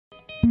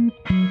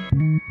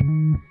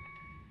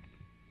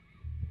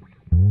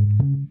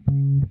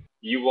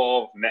You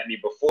all met me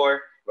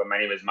before, but my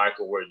name is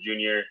Michael Ward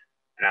Jr.,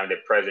 and I'm the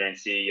president and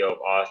CEO of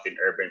Austin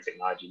Urban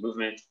Technology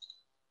Movement.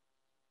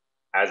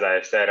 As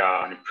I said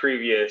on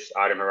previous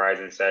Autumn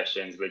Horizon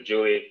sessions with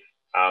Julie,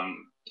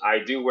 I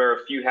do wear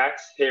a few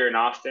hats here in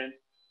Austin.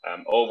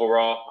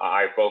 Overall,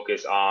 I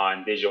focus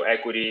on digital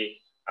equity,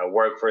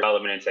 workforce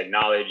development and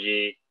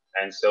technology,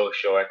 and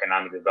social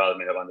economic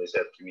development of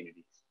underserved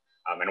communities.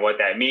 And what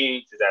that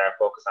means is that I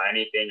focus on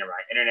anything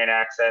around internet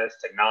access,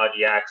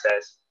 technology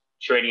access,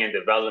 training and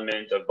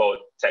development of both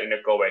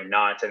technical and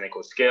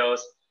non-technical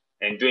skills,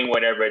 and doing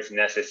whatever is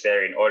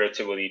necessary in order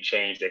to really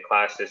change the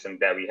class system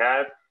that we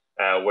have,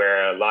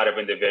 where a lot of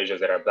individuals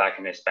that are Black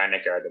and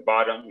Hispanic are at the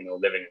bottom,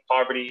 living in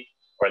poverty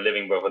or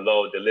living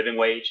below the living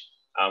wage,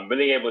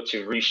 really able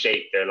to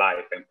reshape their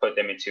life and put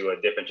them into a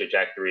different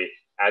trajectory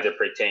as it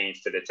pertains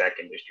to the tech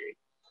industry.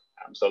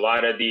 So a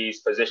lot of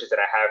these positions that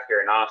I have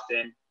here in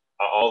Austin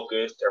are all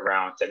focused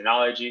around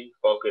technology,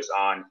 focused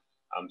on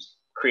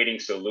creating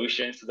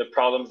solutions to the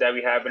problems that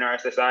we have in our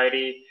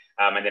society.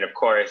 And then, of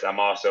course, I'm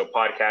also a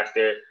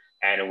podcaster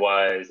and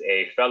was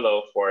a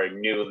fellow for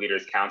New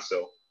Leaders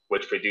Council,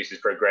 which produces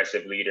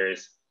progressive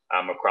leaders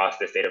across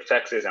the state of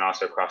Texas and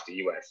also across the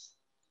US.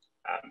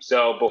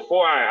 So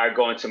before I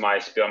go into my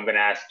spiel, I'm going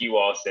to ask you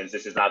all, since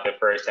this is not the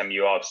first time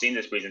you all have seen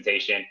this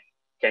presentation,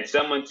 can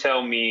someone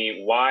tell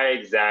me why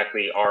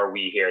exactly are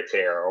we here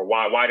today, or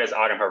why does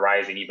Autumn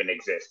Horizon even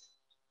exist?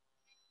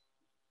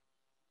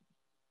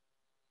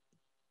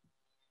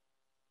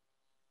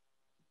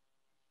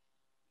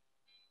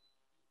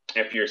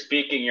 If you're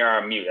speaking, you're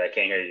on mute. I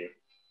can't hear you.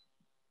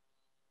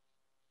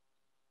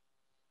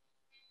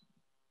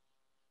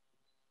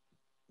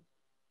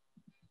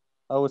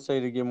 I would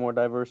say to get more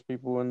diverse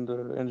people in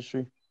the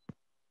industry.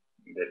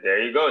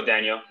 There you go,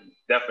 Daniel.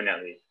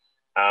 Definitely.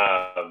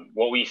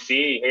 What we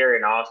see here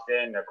in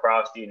Austin,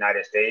 across the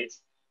United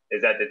States,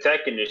 is that the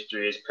tech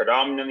industry is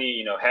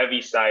predominantly,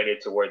 heavy-sided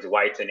towards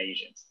whites and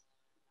Asians.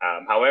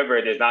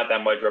 However, there's not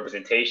that much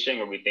representation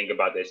when we think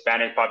about the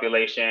Hispanic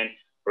population,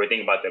 when we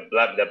think about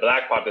the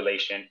Black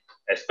population,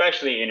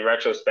 especially in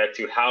retrospect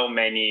to how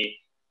many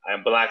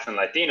Blacks and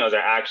Latinos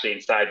are actually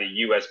inside the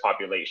U.S.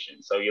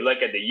 population. So you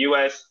look at the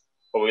U.S.,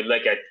 but we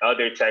look at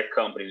other tech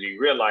companies, we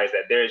realize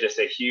that there's just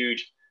a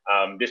huge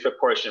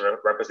disproportionate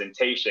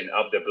representation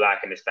of the Black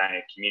and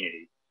Hispanic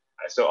community.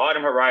 So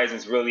Autumn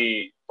Horizons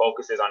really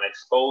focuses on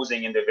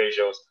exposing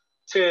individuals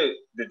to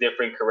the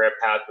different career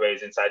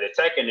pathways inside the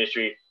tech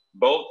industry,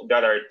 both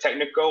that are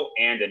technical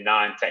and the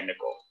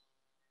non-technical.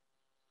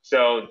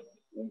 So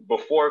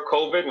before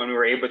COVID, when we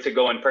were able to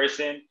go in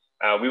person,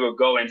 we would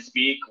go and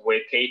speak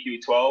with K through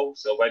 12.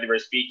 So whether we're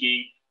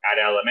speaking at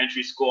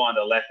elementary school on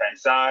the left-hand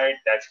side,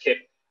 that's KIPP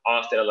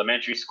Austin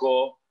Elementary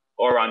School,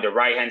 or on the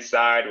right-hand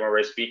side, when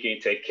we're speaking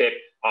to KIPP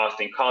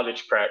Austin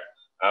College Prep,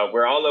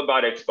 we're all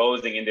about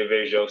exposing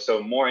individuals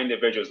so more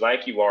individuals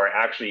like you are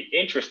actually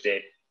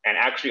interested and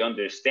actually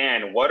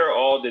understand what are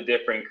all the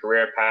different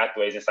career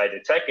pathways inside the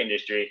tech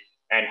industry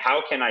and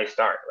how can I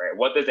start, right?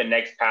 What does the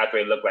next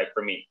pathway look like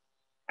for me?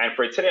 And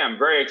for today, I'm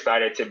very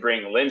excited to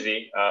bring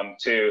Lindsay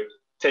to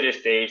the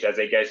stage as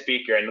a guest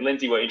speaker. And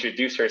Lindsay will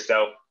introduce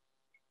herself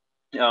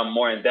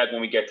more in depth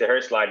when we get to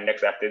her slide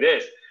next after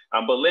this.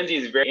 But Lindsay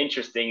is very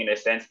interesting in the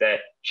sense that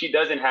she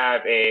doesn't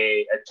have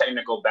a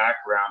technical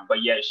background,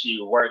 but yet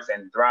she works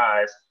and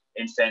thrives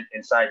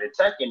inside the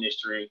tech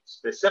industry,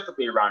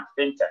 specifically around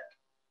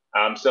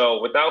fintech.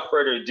 So without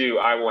further ado,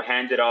 I will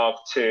hand it off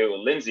to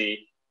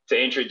Lindsay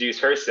to introduce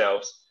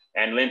herself.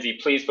 And Lindsay,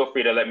 please feel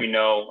free to let me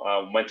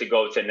know when to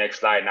go to the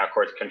next slide, and I'll, of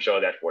course, control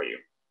that for you.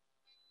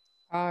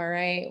 All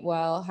right.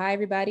 Well, hi,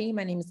 everybody.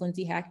 My name is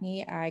Lindsay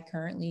Hackney. I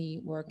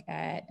currently work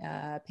at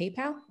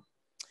PayPal.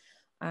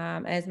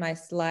 As my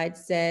slide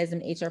says, I'm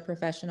an HR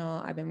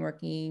professional. I've been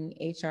working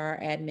HR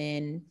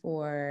admin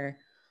for,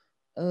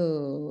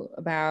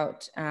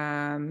 about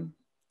 10,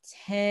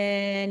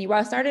 well,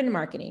 I started in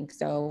marketing.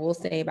 So we'll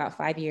say about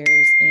 5 years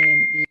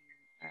in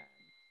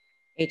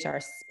the HR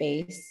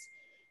space.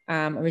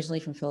 Originally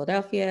from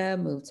Philadelphia,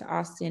 moved to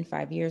Austin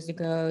 5 years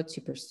ago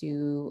to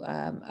pursue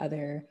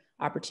other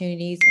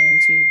opportunities and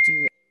to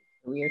do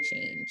a career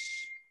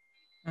change.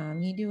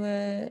 Can you do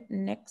a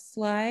next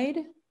slide,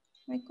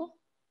 Michael?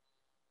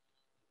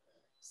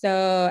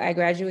 So I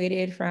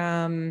graduated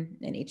from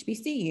an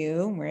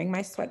HBCU. I'm wearing my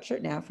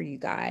sweatshirt now for you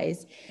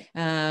guys.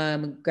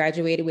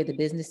 Graduated with a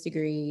business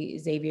degree.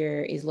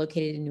 Xavier is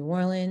located in New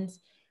Orleans.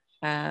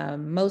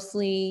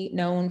 Mostly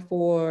known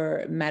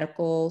for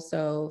medical,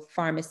 so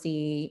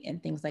pharmacy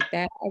and things like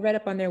that. I read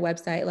up on their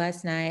website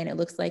last night and it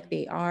looks like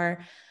they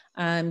are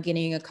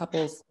getting a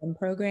couple STEM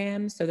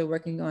programs. So they're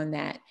working on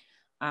that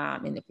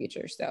in the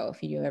future. So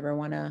if you ever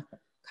want to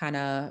kind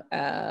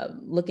of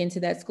look into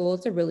that school,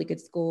 it's a really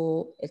good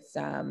school. It's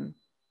a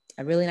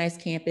really nice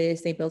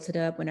campus. They built it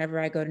up. Whenever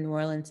I go to New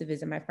Orleans to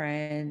visit my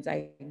friends,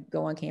 I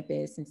go on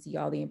campus and see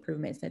all the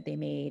improvements that they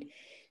made.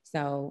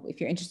 So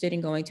if you're interested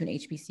in going to an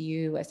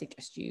HBCU, I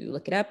suggest you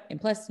look it up. And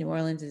plus, New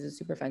Orleans is a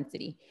super fun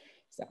city.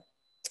 So,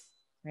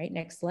 right,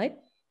 next slide.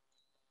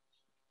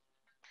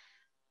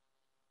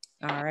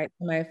 All right.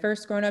 My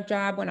first grown-up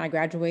job when I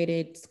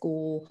graduated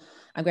school,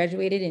 I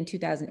graduated in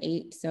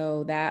 2008.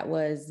 So that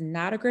was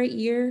not a great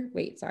year.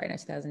 Wait, sorry, not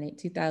 2008,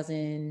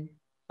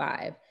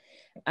 2005.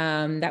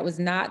 That was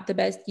not the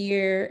best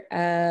year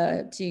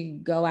to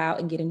go out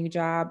and get a new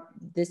job.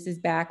 This is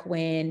back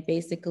when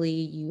basically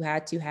you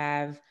had to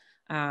have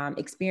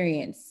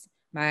experience.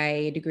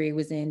 My degree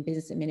was in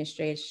business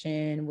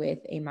administration with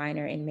a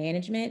minor in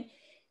management.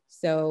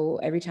 So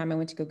every time I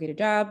went to go get a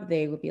job,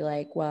 they would be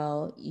like,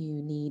 well,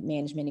 you need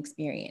management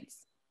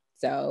experience.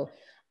 So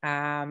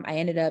I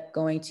ended up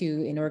going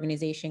to an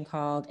organization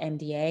called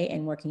MDA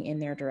and working in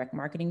their direct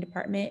marketing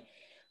department.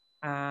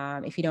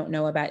 If you don't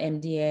know about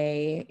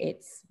MDA,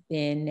 it's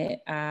been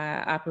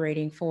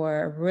operating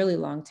for a really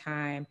long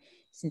time,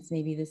 since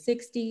maybe the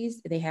 60s.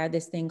 They had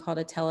this thing called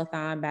a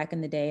telethon back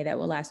in the day that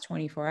will last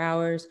 24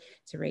 hours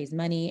to raise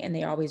money, and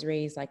they always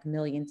raise like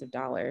millions of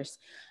dollars.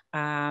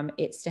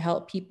 It's to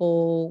help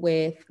people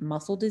with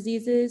muscle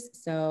diseases.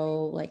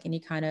 So like any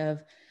kind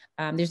of,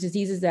 there's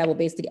diseases that will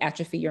basically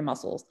atrophy your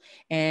muscles,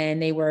 and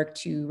they work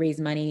to raise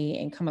money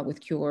and come up with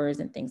cures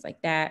and things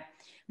like that.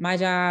 My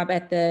job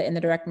in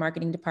the direct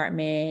marketing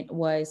department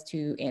was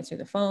to answer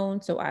the phone.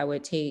 So I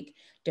would take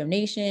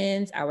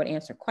donations, I would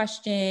answer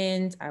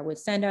questions, I would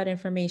send out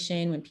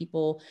information when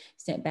people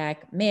sent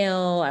back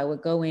mail, I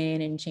would go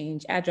in and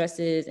change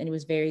addresses, and it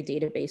was very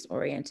database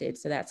oriented.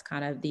 So that's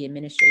kind of the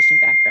administration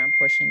background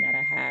portion that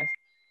I have.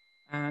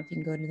 If you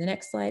can go to the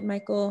next slide,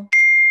 Michael.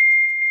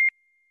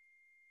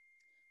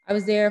 I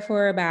was there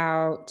for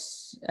about,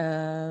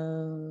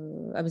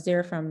 I was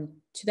there from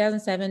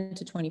 2007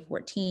 to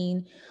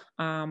 2014.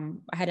 I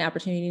had an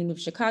opportunity to move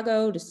to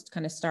Chicago, just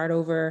kind of start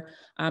over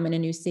in a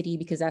new city,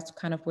 because that's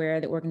kind of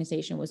where the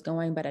organization was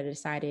going, but I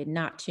decided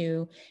not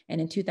to. And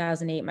in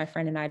 2008, my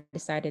friend and I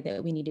decided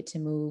that we needed to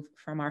move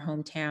from our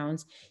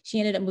hometowns. She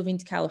ended up moving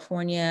to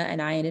California,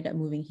 and I ended up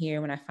moving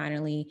here when I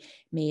finally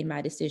made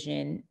my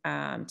decision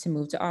to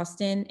move to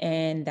Austin.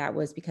 And that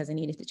was because I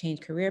needed to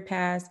change career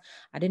paths.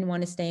 I didn't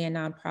want to stay in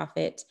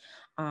nonprofit.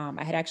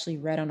 I had actually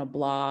read on a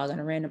blog, on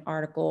a random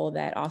article,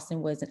 that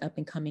Austin was an up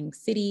and coming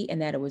city,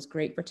 and that it was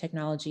great for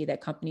technology,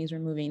 that companies were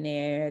moving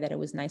there, that it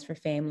was nice for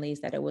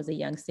families, that it was a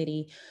young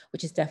city,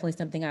 which is definitely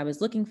something I was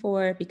looking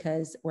for,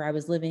 because where I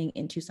was living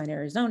in Tucson,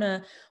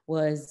 Arizona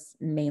was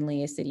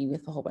mainly a city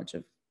with a whole bunch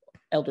of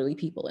elderly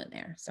people in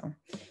there. So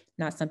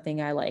not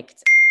something I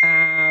liked.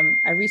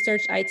 I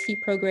researched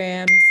IT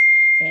programs,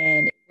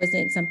 and it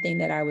wasn't something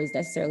that I was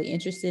necessarily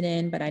interested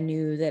in, but I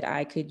knew that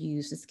I could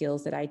use the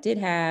skills that I did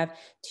have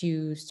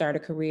to start a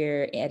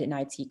career at an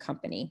IT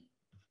company.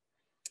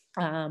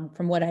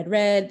 From what I'd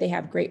read, they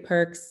have great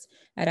perks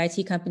at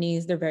IT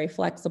companies. They're very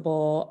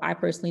flexible. I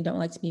personally don't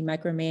like to be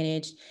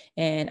micromanaged,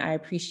 and I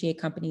appreciate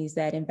companies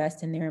that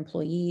invest in their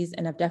employees.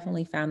 And I've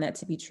definitely found that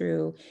to be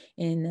true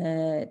in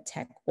the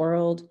tech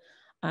world.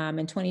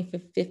 In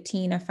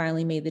 2015, I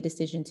finally made the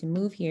decision to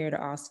move here to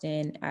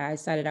Austin. I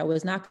decided I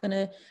was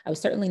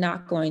certainly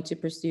not going to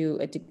pursue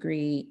a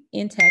degree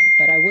in tech,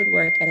 but I would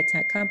work at a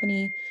tech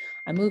company.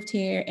 I moved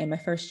here, and my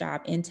first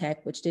job in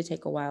tech, which did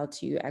take a while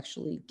to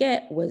actually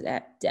get, was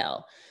at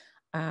Dell.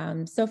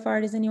 So far,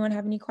 does anyone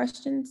have any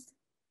questions?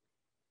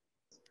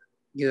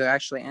 You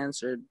actually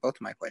answered both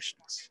of my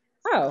questions.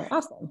 Oh,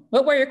 awesome.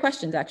 What were your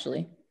questions,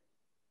 actually?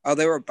 Oh,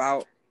 they were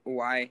about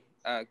why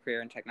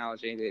career in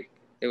technology.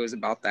 It was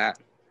about that.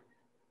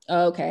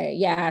 Okay,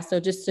 yeah. So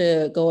just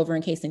to go over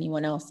in case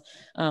anyone else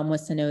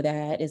wants to know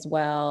that as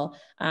well.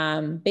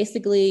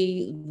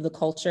 Basically, the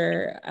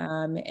culture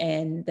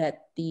and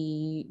that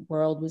the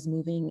world was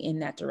moving in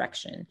that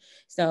direction.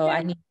 So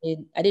I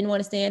didn't want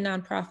to stay in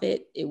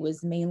nonprofit. It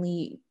was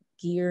mainly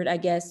geared, I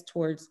guess,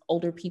 towards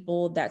older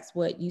people. That's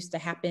what used to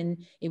happen.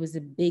 It was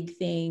a big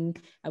thing,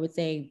 I would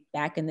say,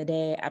 back in the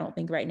day. I don't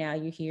think right now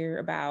you hear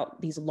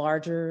about these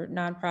larger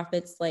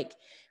nonprofits like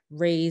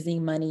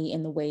raising money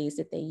in the ways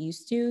that they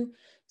used to.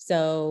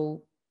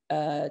 So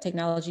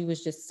technology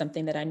was just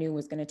something that I knew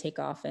was going to take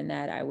off and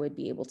that I would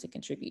be able to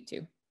contribute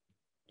to.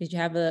 Did you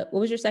have what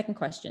was your second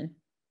question?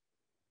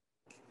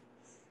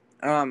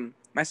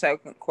 My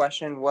second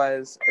question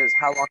is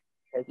how long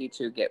did it take you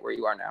to get where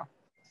you are now?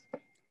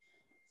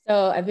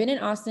 So I've been in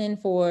Austin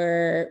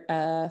for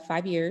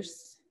 5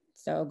 years,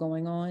 so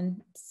going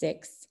on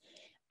 6.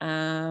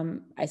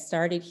 I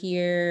started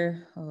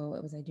here.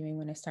 What was I doing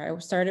when I started? I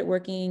started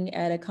working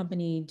at a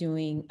company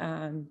doing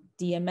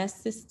DMS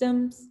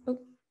systems,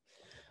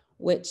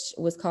 which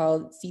was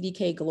called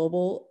CDK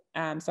Global.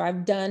 So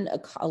I've done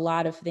a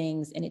lot of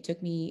things, and it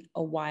took me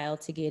a while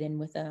to get in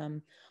with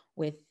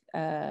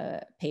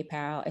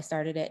PayPal. I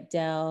started at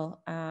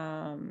Dell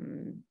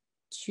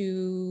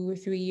 2 or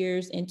 3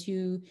 years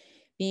into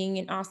being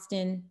in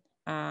Austin.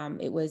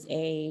 It was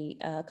a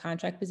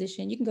contract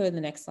position. You can go to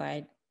the next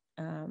slide,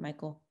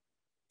 Michael.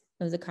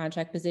 It was a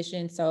contract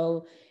position.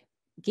 So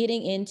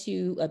getting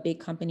into a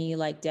big company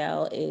like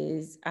Dell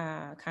is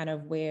kind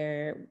of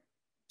where,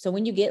 so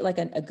when you get like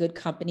a good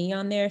company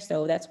on there,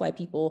 so that's why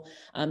people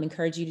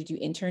encourage you to do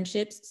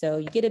internships. So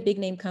you get a big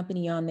name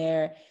company on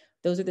there.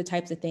 Those are the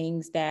types of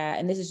things that,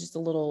 and this is just a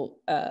little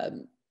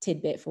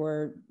tidbit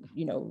for,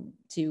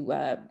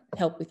 to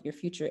help with your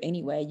future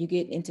anyway. You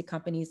get into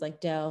companies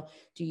like Dell,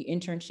 do your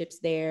internships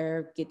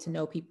there, get to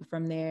know people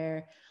from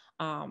there.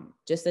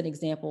 Just an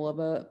example of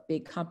a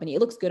big company. It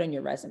looks good on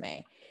your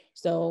resume.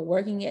 So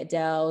working at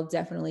Dell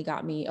definitely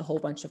got me a whole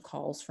bunch of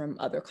calls from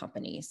other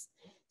companies.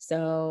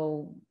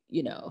 So,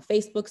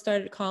 Facebook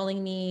started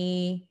calling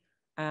me,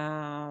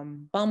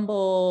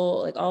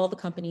 Bumble, like all the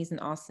companies in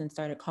Austin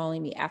started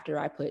calling me after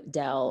I put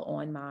Dell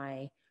on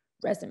my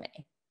resume.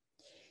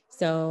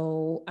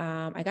 So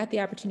I got the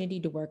opportunity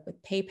to work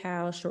with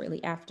PayPal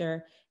shortly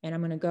after, and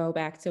I'm going to go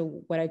back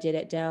to what I did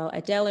at Dell.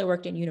 At Dell, I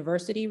worked in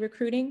university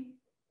recruiting.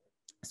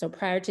 So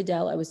prior to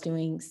Dell, I was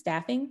doing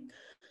staffing.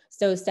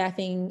 So I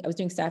was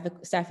doing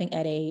staffing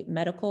at a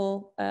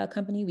medical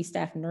company. We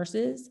staff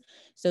nurses.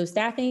 So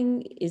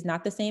staffing is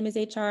not the same as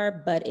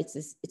HR, but it's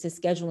a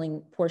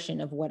scheduling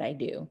portion of what I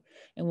do.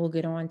 And we'll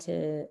go on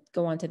to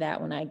that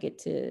when I get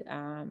to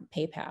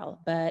PayPal.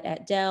 But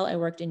at Dell, I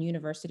worked in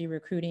university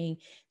recruiting,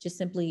 just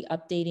simply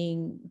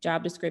updating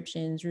job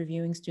descriptions,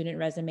 reviewing student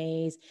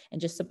resumes,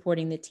 and just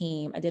supporting the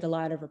team. I did a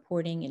lot of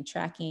reporting and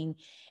tracking,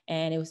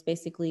 and it was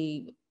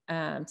basically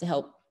to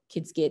help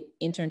kids get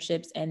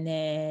internships and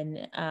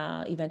then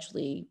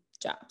eventually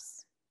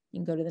jobs. You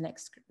can go to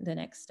the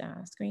next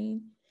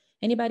screen.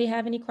 Anybody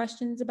have any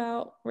questions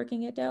about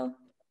working at Dell?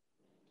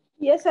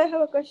 Yes, I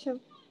have a question.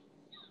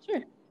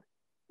 Sure.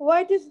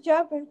 Why is this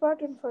job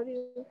important for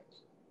you?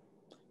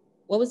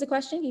 What was the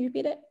question? Can you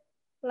repeat it?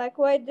 Like,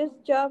 why is this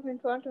job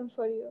important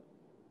for you?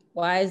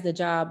 Why is the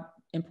job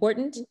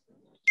important?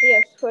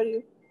 Yes, for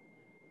you.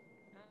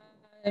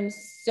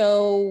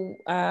 So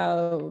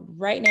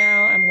right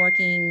now I'm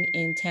working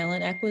in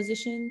talent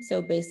acquisition.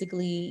 So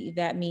basically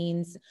that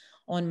means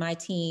on my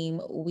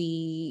team,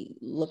 we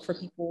look for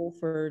people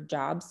for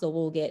jobs. So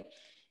we'll get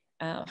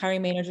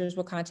hiring managers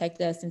will contact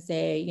us and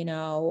say,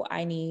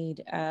 I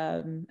need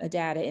a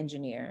data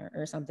engineer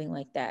or something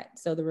like that.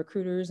 So the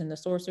recruiters and the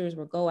sourcers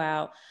will go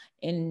out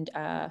and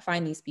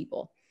find these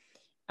people.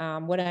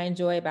 What I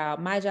enjoy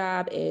about my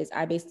job is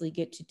I basically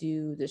get to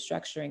do the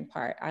structuring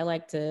part. I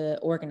like to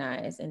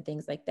organize and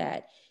things like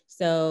that.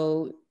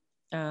 So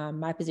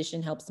my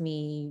position helps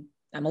me,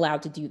 I'm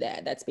allowed to do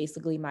that. That's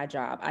basically my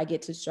job. I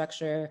get to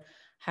structure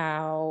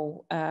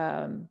how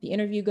the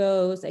interview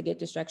goes. I get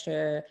to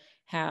structure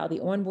how the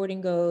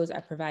onboarding goes. I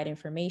provide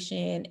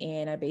information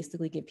and I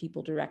basically give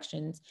people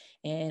directions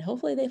and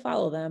hopefully they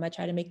follow them. I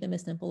try to make them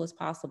as simple as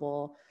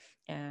possible.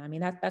 I mean,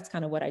 that's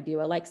kind of what I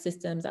do. I like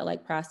systems, I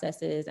like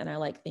processes, and I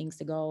like things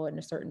to go in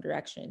a certain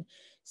direction.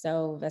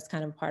 So that's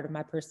kind of part of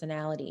my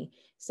personality.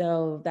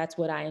 So that's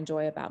what I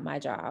enjoy about my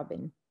job.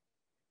 And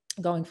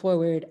going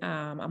forward,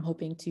 I'm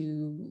hoping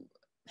to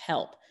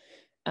help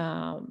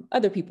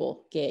other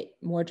people get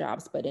more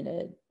jobs, but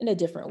in a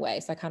different way.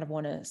 So I kind of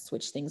want to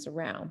switch things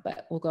around,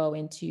 but we'll go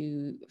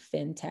into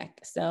fintech.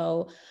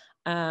 So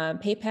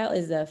PayPal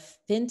is a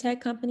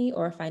fintech company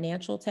or a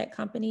financial tech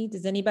company.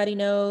 Does anybody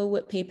know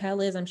what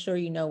PayPal is? I'm sure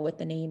you know what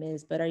the name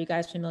is, but are you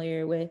guys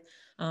familiar with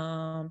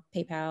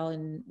PayPal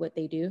and what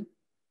they do?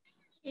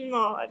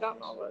 No, I don't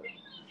know what.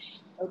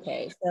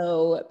 Okay,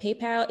 so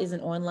PayPal is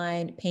an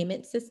online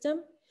payment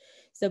system.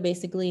 So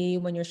basically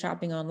when you're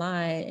shopping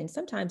online and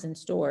sometimes in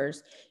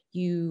stores,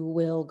 you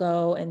will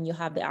go and you'll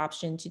have the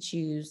option to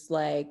choose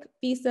like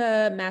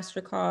Visa,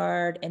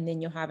 MasterCard, and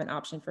then you'll have an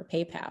option for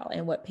PayPal.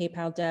 And what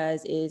PayPal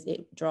does is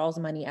it draws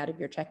money out of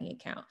your checking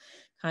account,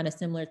 kind of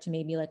similar to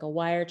maybe like a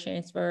wire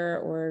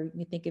transfer, or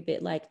you think of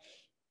it like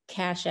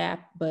Cash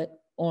App,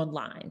 but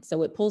online.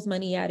 So it pulls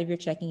money out of your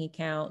checking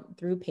account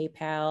through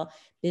PayPal.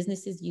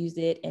 Businesses use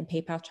it and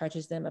PayPal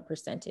charges them a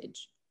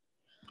percentage.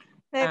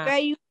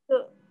 I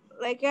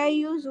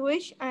use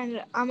Wish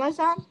and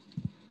Amazon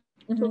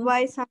to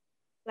buy something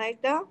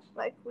like that.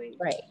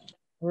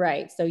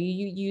 Right. So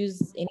you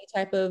use any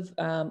type of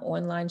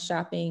online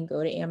shopping,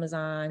 go to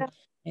Amazon,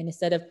 and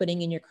instead of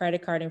putting in your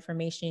credit card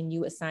information,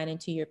 you assign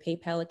into your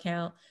PayPal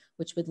account,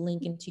 which would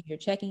link into your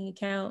checking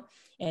account,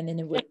 and then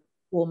it would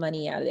pull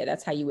money out of there.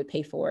 That's how you would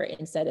pay for it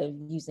instead of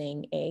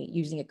using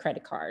a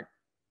credit card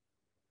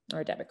or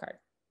a debit card.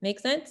 Make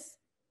sense?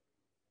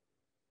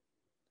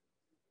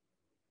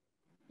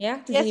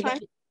 Yeah.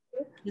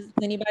 Does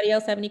anybody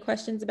else have any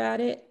questions about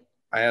it?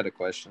 I had a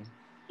question.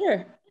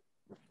 Sure.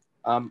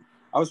 I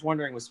was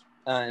wondering,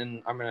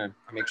 and I'm gonna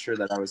make sure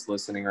that I was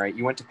listening right.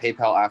 You went to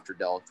PayPal after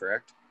Dell,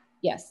 correct?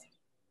 Yes.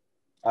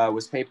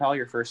 Was PayPal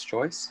your first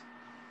choice?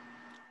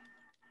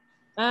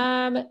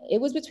 It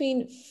was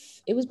between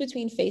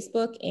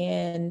Facebook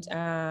and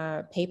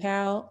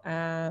PayPal.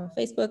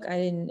 Facebook,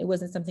 it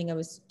wasn't something I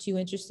was too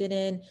interested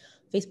in.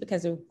 Facebook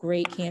has a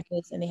great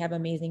campus and they have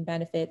amazing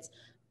benefits,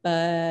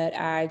 but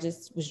I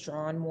just was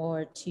drawn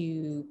more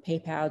to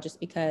PayPal just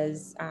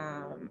because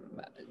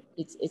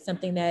it's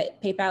something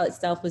that PayPal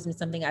itself was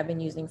something I've been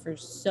using for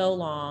so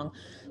long.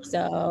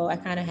 So I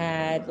kind of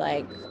had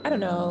like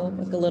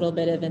a little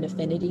bit of an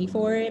affinity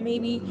for it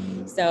maybe.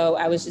 So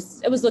I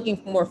was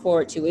looking more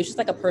forward to it. It was just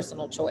like a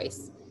personal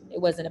choice.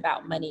 It wasn't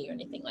about money or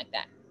anything like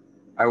that.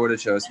 I would have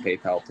chose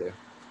PayPal too.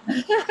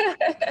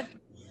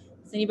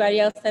 Does anybody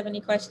else have any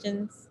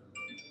questions?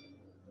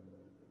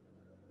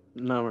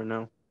 No, or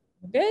no.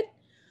 Good.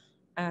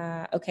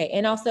 Okay,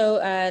 and also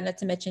not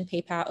to mention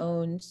PayPal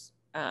owns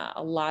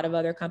a lot of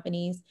other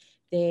companies.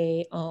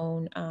 They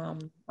own,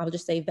 I'll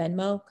just say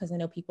Venmo, because I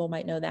know people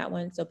might know that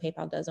one. So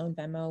PayPal does own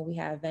Venmo. We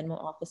have Venmo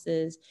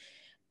offices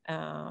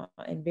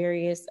and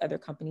various other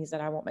companies that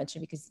I won't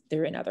mention because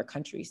they're in other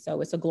countries. So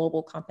it's a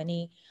global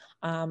company,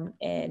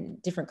 and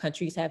different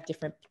countries have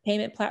different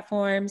payment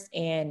platforms,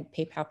 and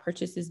PayPal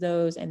purchases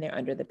those, and they're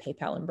under the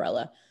PayPal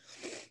umbrella.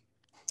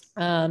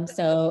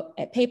 So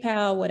at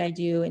PayPal, what I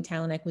do in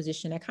talent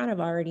acquisition, I kind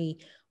of already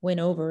went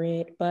over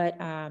it, but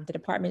the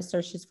department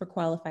searches for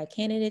qualified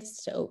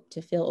candidates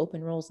to fill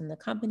open roles in the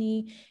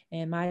company.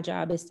 And my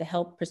job is to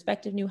help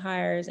prospective new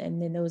hires and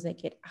then those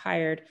that get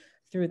hired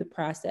through the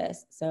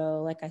process.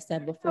 So like I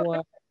said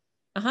before,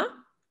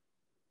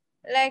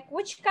 Like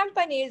which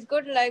company is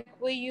good? Like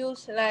we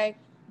use like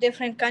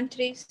different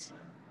countries.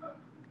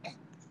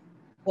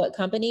 What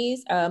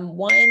companies?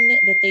 One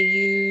that they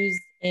use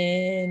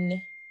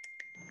in,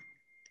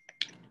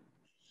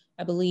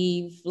 I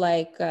believe,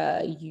 like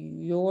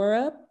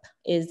Europe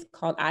is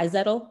called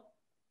iZettle.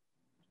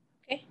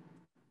 Okay.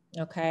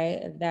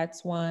 Okay,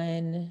 that's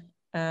one.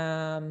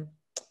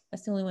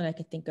 That's the only one I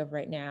could think of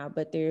right now,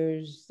 but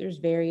there's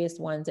various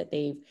ones that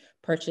they've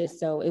purchased.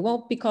 So it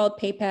won't be called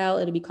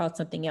PayPal, it'll be called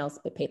something else,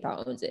 but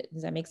PayPal owns it.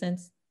 Does that make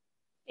sense?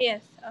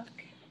 Yes.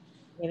 Okay.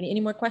 You have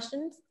any more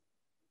questions?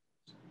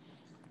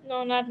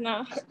 No, not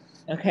now.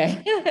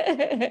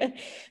 Okay.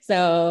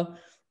 So,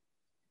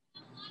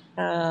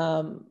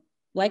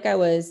 like I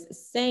was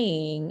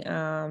saying,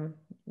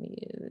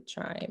 the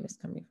chime is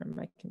coming from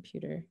my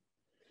computer.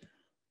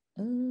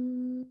 There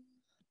we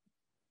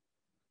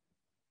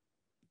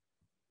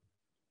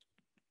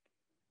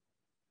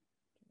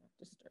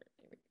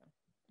go.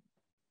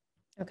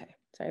 Okay,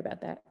 sorry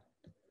about that.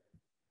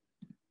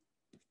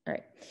 All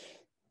right.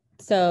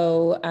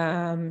 So,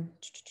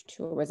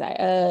 where was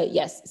I?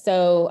 Yes.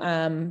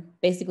 So,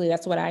 basically,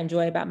 that's what I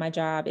enjoy about my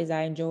job is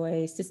I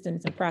enjoy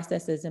systems and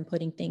processes and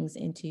putting things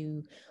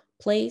into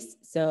place.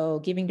 So,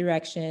 giving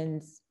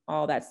directions,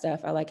 all that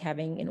stuff. I like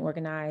having an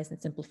organized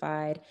and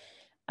simplified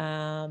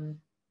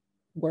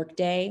work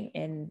day,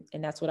 and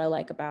that's what I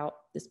like about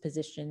this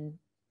position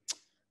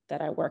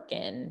that I work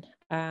in.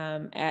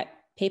 At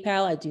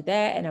PayPal, I do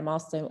that. And I'm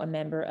also a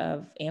member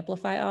of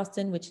Amplify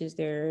Austin, which is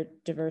their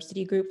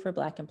diversity group for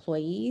Black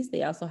employees.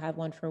 They also have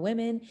one for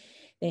women.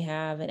 They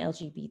have an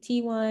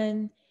LGBT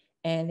one,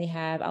 and they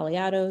have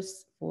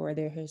Aliados for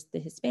the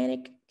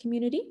Hispanic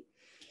community.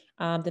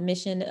 The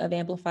mission of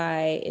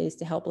Amplify is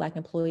to help Black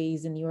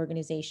employees in the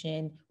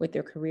organization with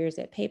their careers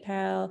at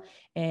PayPal.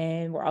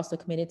 And we're also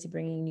committed to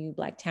bringing new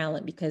Black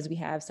talent because we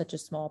have such a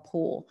small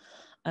pool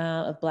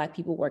of Black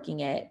people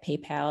working at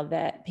PayPal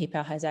that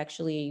PayPal has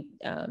actually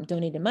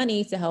donated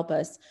money to help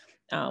us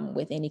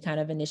with any kind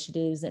of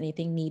initiatives,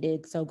 anything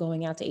needed. So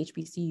going out to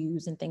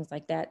HBCUs and things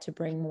like that to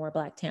bring more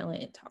Black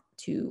talent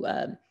to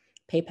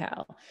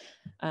PayPal.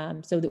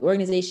 So the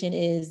organization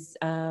is,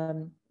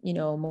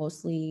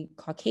 mostly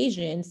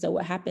Caucasian. So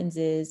what happens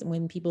is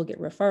when people get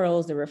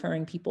referrals, they're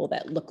referring people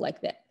that look like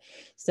that.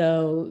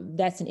 So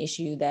that's an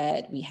issue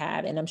that we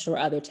have, and I'm sure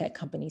other tech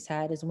companies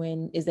had, is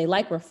they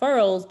like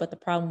referrals, but the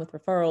problem with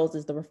referrals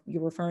is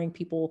you're referring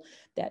people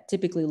that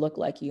typically look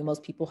like you.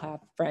 Most people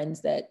have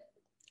friends that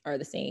are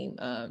the same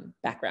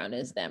background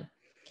as them.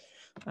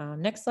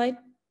 Next slide.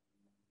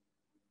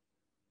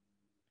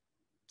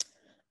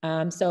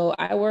 So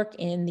I work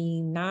in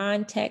the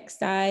non-tech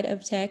side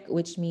of tech,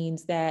 which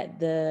means that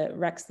the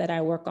recs that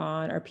I work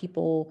on are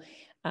people,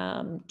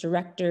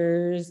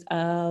 directors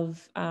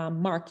of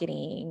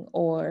marketing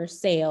or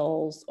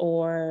sales,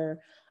 or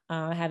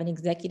have an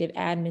executive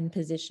admin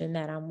position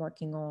that I'm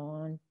working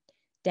on,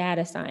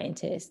 data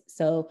scientists.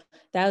 So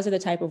those are the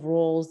type of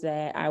roles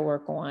that I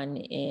work on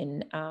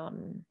in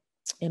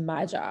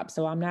my job.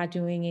 So I'm not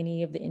doing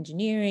any of the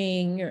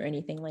engineering or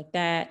anything like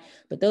that,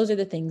 but those are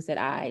the things that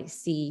I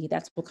see.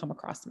 That's what come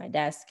across my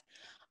desk.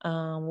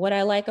 What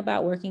I like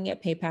about working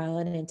at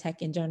PayPal and in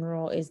tech in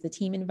general is the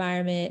team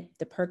environment,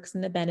 the perks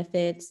and the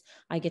benefits.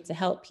 I get to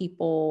help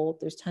people.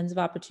 There's tons of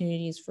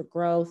opportunities for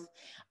growth.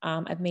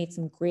 I've made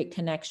some great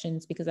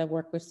connections because I've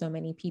worked with so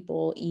many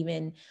people,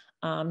 even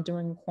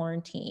during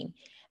quarantine.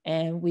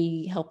 And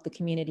we help the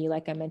community.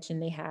 Like I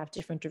mentioned, they have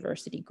different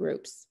diversity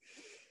groups.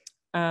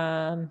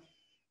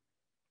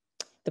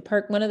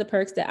 One of the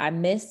perks that I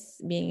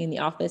miss being in the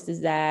office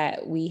is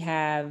that we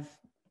have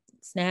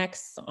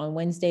snacks on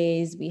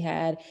Wednesdays. We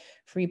had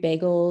free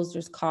bagels,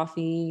 there's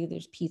coffee,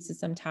 there's pizza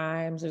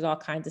sometimes, there's all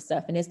kinds of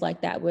stuff. And it's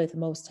like that with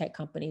most tech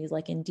companies,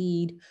 like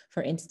Indeed,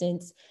 for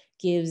instance,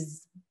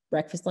 gives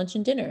breakfast, lunch,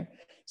 and dinner.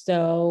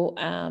 So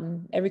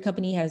every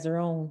company has their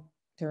own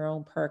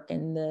perk,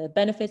 and the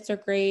benefits are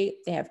great.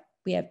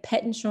 We have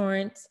pet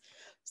insurance.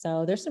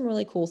 So there's some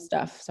really cool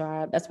stuff.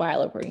 So that's why I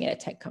love working at a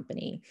tech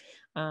company.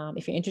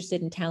 If you're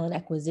interested in talent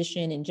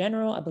acquisition in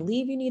general, I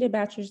believe you need a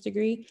bachelor's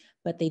degree,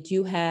 but they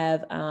do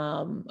have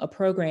a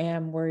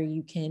program where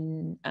you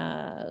can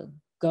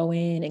go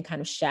in and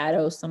kind of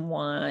shadow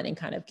someone and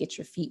kind of get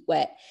your feet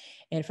wet.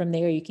 And from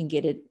there, you can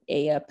get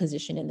a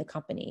position in the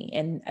company.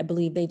 And I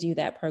believe they do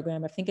that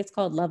program. I think it's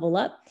called Level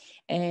Up,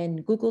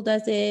 and Google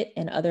does it,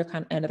 and other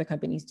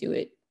companies do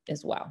it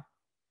as well.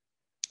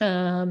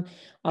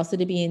 Also,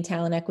 to be in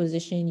talent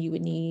acquisition, you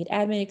would need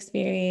admin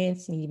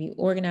experience, you need to be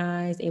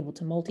organized, able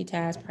to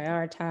multitask,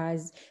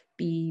 prioritize,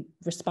 be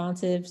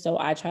responsive. So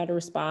I try to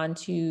respond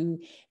to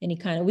any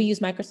kind of, we use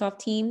Microsoft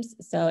Teams.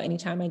 So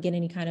anytime I get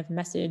any kind of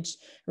message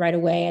right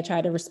away, I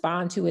try to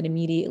respond to it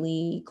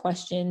immediately,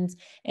 questions,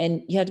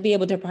 and you have to be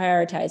able to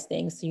prioritize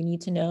things. So you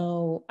need to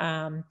know,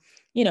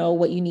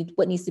 what you need,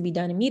 what needs to be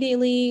done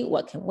immediately,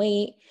 what can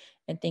wait,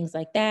 and things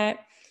like that.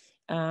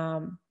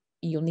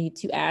 You'll need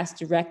to ask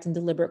direct and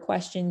deliberate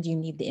questions. You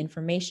need the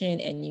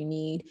information, and you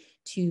need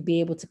to be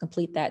able to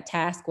complete that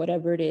task,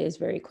 whatever it is,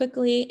 very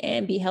quickly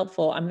and be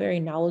helpful. I'm very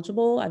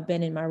knowledgeable. I've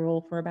been in my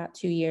role for about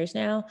 2 years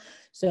now.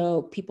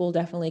 So people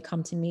definitely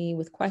come to me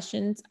with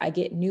questions. I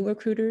get new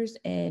recruiters,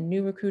 and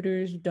new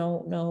recruiters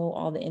don't know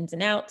all the ins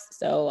and outs.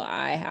 So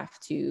I have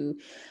to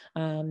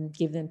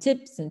give them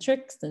tips and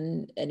tricks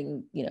and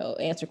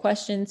answer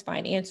questions,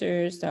 find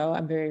answers. So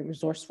I'm very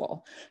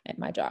resourceful at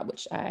my job,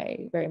 which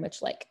I very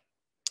much like.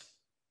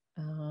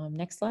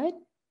 Next slide.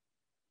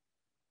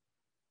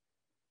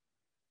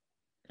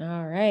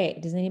 All right.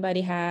 Does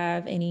anybody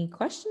have any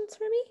questions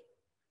for me?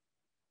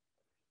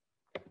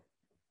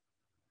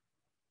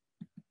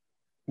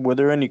 Were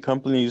there any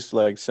companies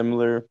like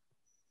similar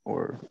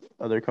or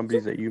other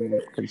companies that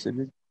you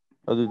considered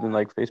other than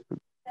like Facebook?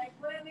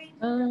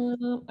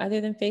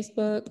 Other than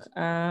Facebook,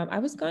 I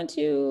was going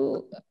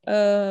to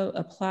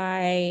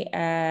apply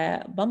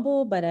at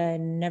Bumble, but I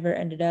never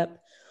ended up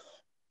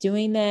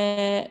doing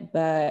that.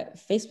 But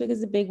Facebook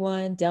is a big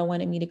one. Dell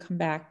wanted me to come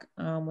back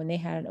when they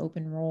had an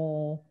open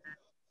role.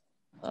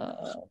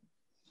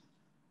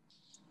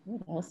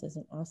 What else is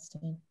in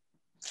Austin?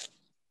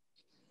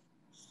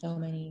 So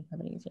many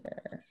companies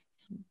here.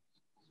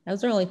 That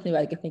was the only thing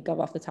I could think of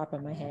off the top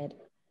of my head.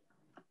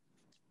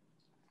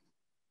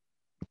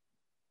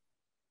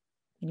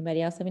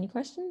 Anybody else have any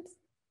questions?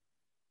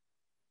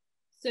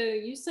 So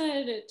you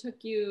said it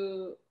took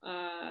you,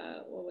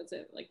 what was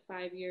it, like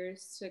 5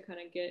 years to kind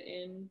of get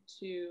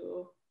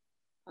into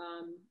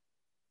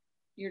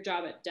your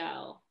job at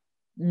Dell.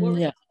 What were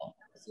the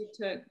steps you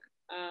took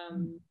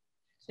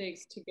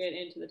to get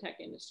into the tech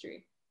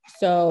industry?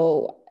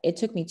 So it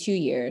took me 2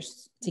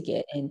 years to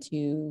get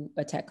into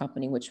a tech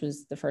company, which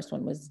was, the first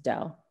one was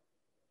Dell.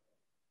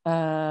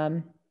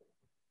 First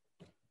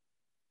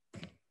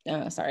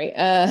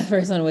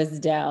one was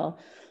Dell.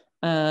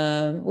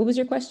 What was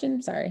your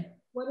question? Sorry.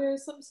 What are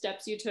some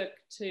steps you took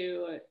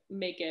to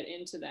make it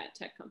into that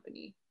tech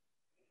company?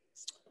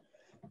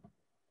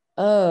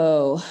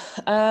 So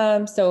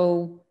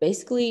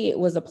basically it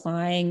was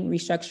applying,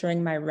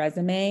 restructuring my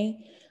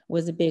resume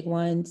was a big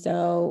one.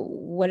 So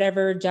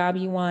whatever job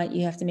you want,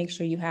 you have to make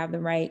sure you have the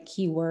right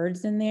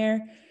keywords in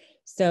there.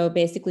 So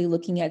basically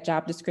looking at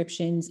job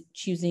descriptions,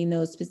 choosing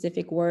those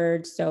specific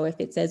words. So if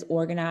it says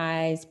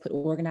organized, put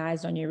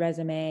organized on your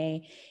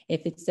resume.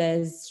 If it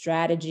says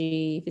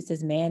strategy, if it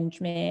says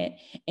management,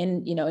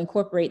 and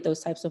incorporate those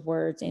types of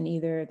words in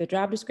either the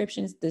job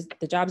descriptions,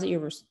 the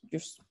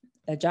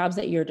jobs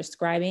that you're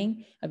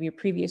describing of your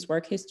previous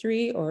work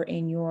history, or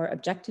in your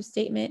objective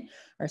statement,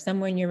 or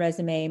somewhere in your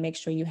resume. Make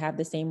sure you have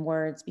the same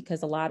words,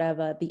 because a lot of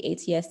the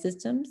ATS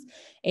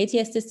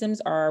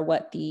systems are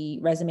what the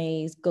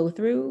resumes go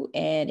through,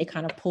 and it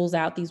kind of pulls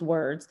out these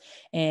words.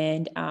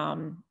 And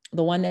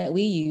the one that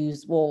we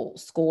use will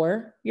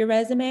score your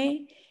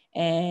resume,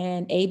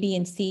 and A, B,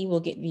 and C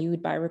will get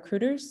viewed by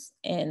recruiters,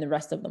 and the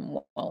rest of them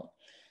won't.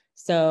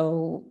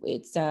 So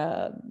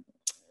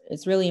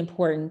it's really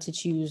important to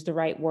choose the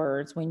right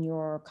words when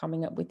you're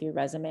coming up with your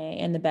resume.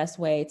 And the best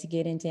way to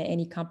get into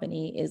any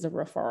company is a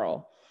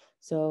referral.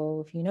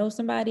 So if you know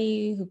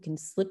somebody who can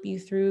slip you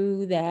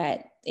through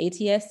that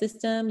ATS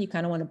system, you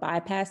kind of want to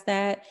bypass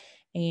that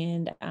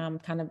and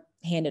kind of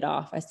hand it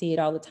off. I see it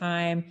all the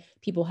time.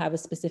 People have a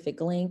specific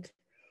link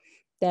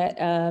that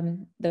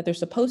they're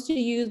supposed to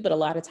use, but a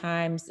lot of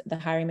times the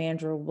hiring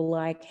manager will be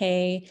like,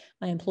 hey,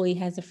 my employee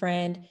has a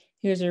friend,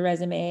 here's their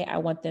resume, I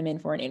want them in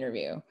for an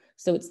interview.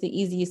 So it's the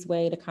easiest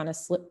way to kind of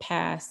slip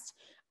past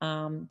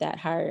that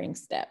hiring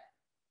step.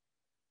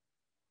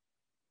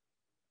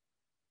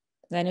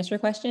 Does that answer your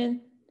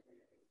question?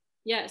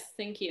 Yes,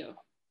 thank you.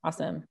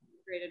 Awesome.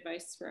 Great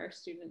advice for our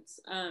students.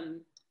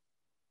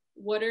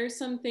 What are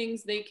some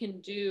things they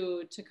can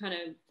do to kind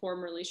of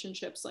form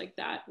relationships like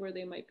that, where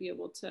they might be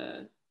able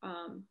to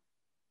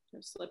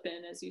slip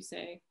in, as you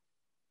say?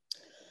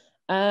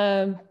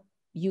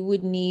 You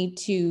would need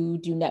to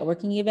do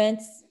networking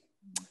events.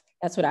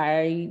 That's what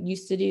I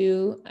used to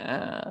do.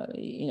 At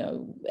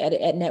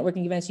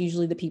networking events,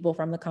 usually the people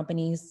from the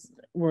companies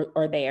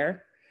are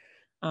there.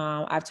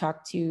 I've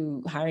talked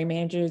to hiring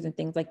managers and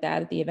things like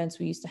that at the events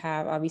we used to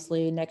have,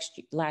 obviously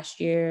last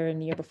year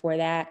and the year before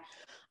that,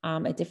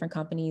 at different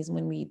companies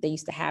when they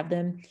used to have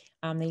them.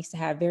 They used to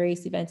have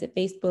various events at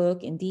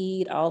Facebook,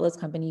 Indeed, all those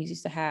companies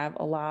used to have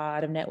a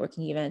lot of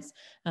networking events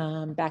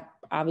back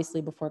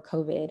obviously before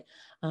COVID.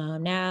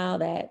 Now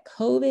that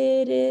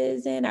COVID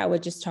is in, I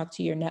would just talk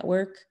to your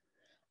network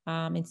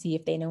and see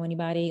if they know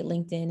anybody.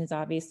 LinkedIn is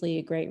obviously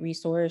a great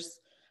resource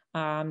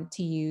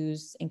to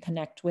use and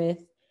connect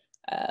with.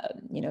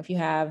 If you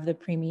have the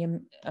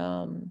premium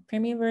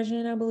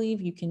version, I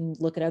believe you can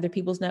look at other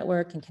people's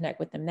network and connect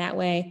with them that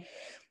way.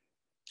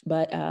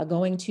 But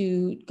going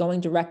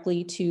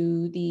directly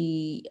to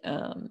the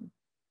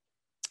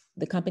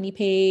company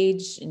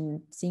page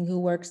and seeing who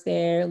works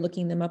there,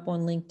 looking them up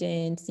on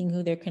LinkedIn, seeing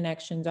who their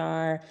connections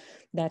are,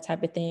 that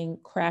type of thing,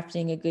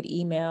 crafting a good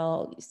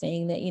email,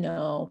 saying that,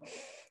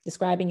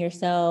 describing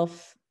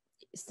yourself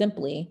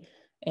simply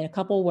in a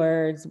couple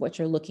words, what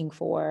you're looking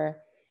for,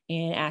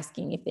 and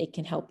asking if they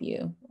can help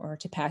you or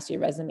to pass your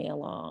resume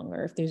along,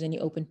 or if there's any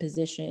open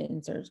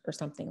positions or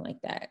something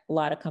like that. A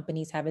lot of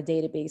companies have a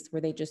database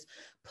where they just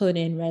put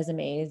in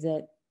resumes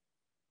that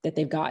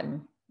they've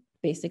gotten,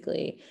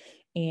 basically,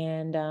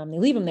 and they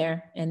leave them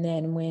there. And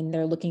then when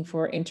they're looking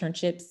for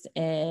internships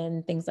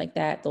and things like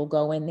that, they'll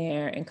go in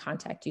there and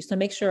contact you. So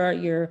make sure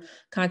your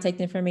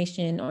contact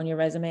information on your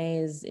resume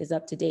is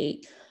up to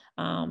date.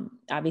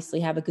 Obviously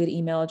have a good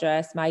email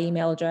address. My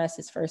email address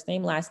is first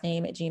name, last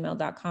name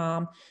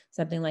 @gmail.com,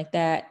 something like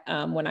that.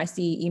 When I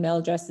see email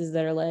addresses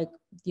that are like,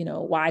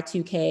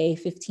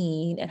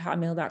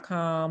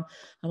 y2k15@hotmail.com,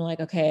 I'm like,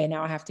 okay,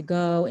 now I have to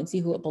go and see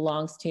who it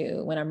belongs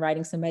to. When I'm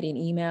writing somebody an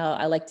email,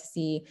 I like to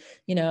see,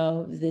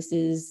 this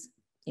is,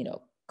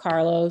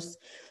 Carlos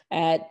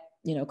at,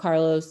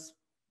 Carlos,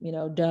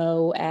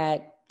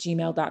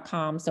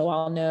 Doe@gmail.com. So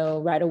I'll know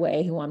right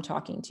away who I'm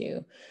talking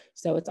to.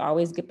 So it's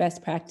always good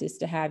best practice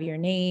to have your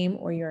name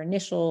or your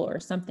initial or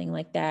something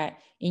like that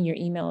in your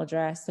email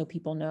address so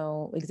people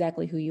know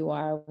exactly who you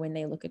are when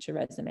they look at your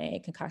resume,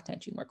 can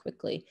contact you more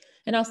quickly.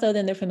 And also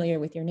then they're familiar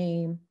with your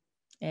name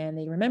and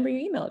they remember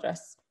your email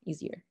address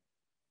easier.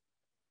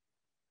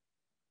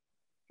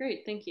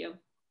 Great, thank you.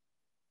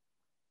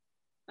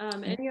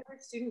 Any other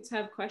students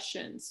have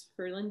questions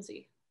for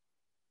Lindsay?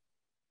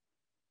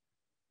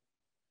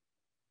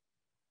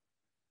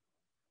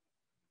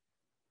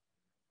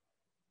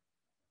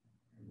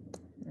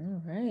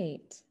 All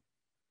right.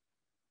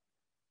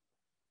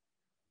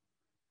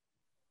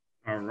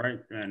 All right,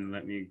 then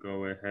let me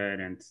go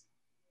ahead and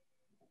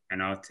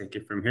I'll take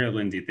it from here,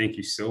 Lindsay. Thank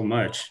you so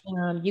much.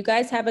 You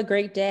guys have a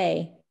great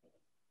day.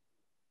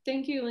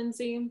 Thank you,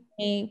 Lindsay.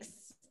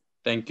 Thanks.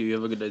 Thank you. You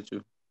have a good day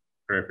too.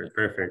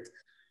 Perfect.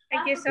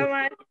 Thank you so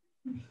much.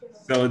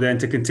 So then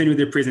to continue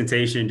the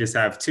presentation, just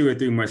have 2 or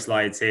 3 more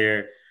slides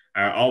here.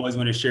 I always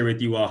want to share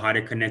with you all how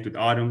to connect with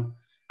Autumn.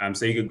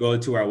 So you could go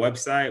to our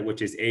website,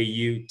 which is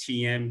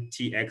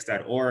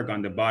autmtx.org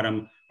on the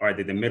bottom or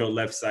the middle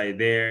left side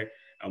there.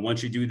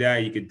 Once you do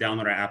that, you could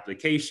download our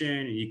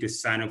application. You could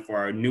sign up for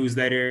our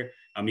newsletter.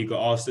 You could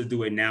also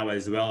do it now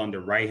as well on the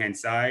right-hand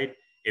side.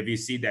 If you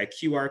see that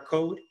QR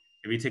code,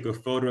 if you take a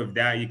photo of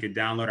that, you could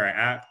download our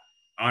app.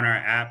 On our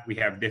app, we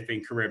have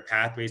different career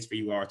pathways for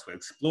you all to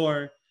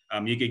explore.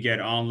 You could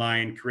get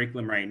online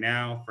curriculum right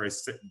now for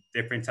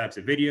different types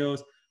of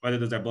videos, whether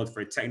those are both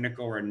for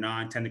technical or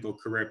non-technical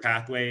career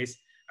pathways.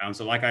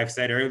 So like I've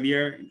said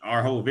earlier,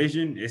 our whole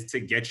vision is to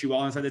get you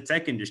all inside the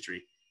tech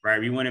industry, right?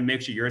 We want to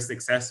make sure you're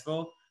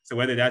successful. So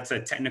whether that's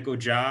a technical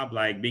job,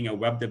 like being a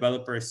web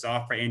developer,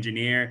 software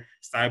engineer,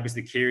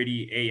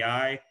 cybersecurity,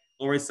 AI,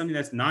 or it's something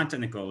that's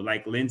non-technical,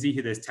 like Lindsay,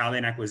 who does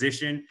talent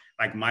acquisition,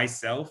 like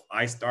myself,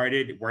 I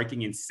started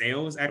working in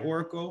sales at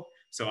Oracle.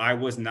 So I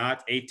was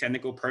not a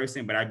technical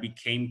person, but I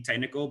became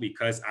technical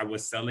because I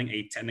was selling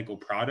a technical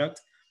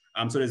product.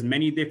 So there's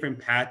many different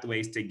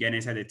pathways to get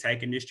inside the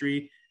tech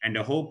industry. And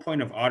the whole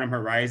point of Autumn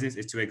Horizons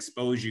is to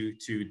expose you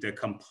to the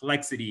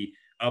complexity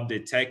of the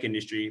tech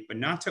industry, but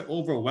not to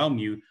overwhelm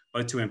you,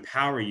 but to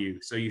empower you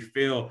so you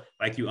feel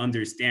like you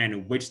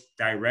understand which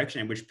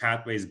direction and which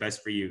pathway is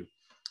best for you.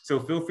 So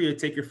feel free to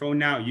take your phone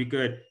now. You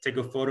could take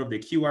a photo of the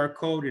QR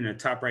code in the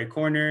top right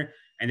corner.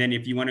 And then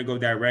if you want to go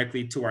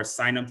directly to our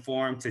sign up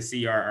form to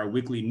see our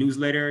weekly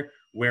newsletter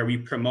where we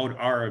promote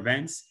our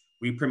events,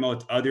 we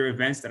promote other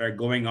events that are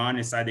going on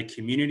inside the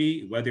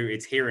community, whether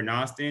it's here in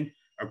Austin,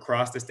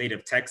 across the state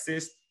of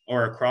Texas,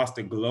 or across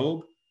the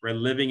globe. We're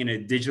living in a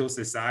digital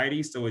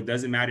society, so it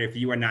doesn't matter if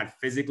you are not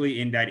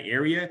physically in that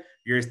area,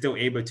 you're still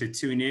able to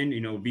tune in,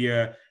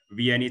 via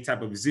any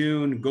type of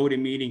Zoom,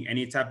 GoToMeeting,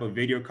 any type of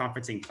video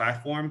conferencing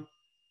platform.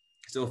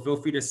 So feel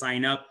free to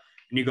sign up,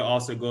 and you can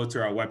also go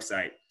to our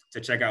website to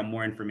check out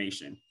more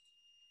information.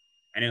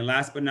 And then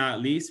last but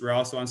not least, we're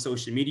also on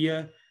social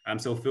media.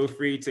 So feel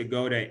free to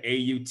go to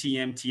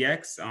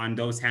AUTMTX on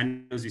those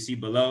handles you see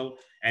below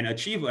and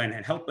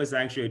help us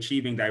actually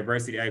achieving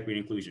diversity, equity,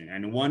 and inclusion.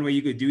 And one way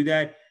you could do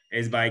that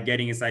is by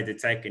getting inside the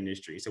tech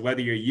industry. So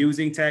whether you're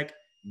using tech,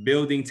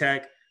 building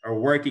tech, or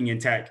working in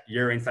tech,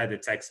 you're inside the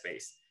tech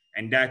space.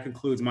 And that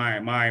concludes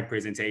my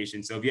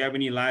presentation. So if you have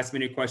any last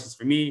minute questions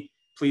for me,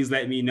 please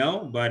let me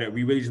know. But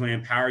we really just want to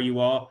empower you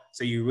all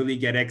so you really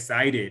get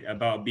excited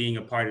about being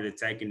a part of the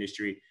tech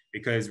industry,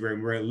 because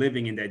we're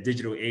living in that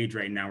digital age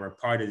right now. We're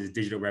part of this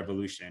digital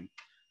revolution.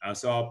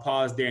 So I'll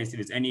pause there and see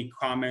if there's any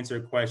comments or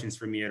questions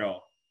for me at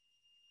all.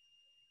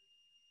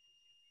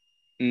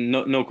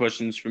 No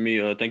questions for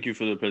me. Thank you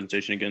for the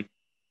presentation again.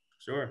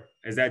 Sure.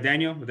 Is that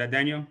Daniel? Was that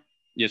Daniel?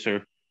 Yes,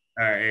 sir.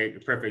 All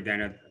right, perfect,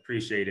 Daniel.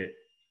 Appreciate it.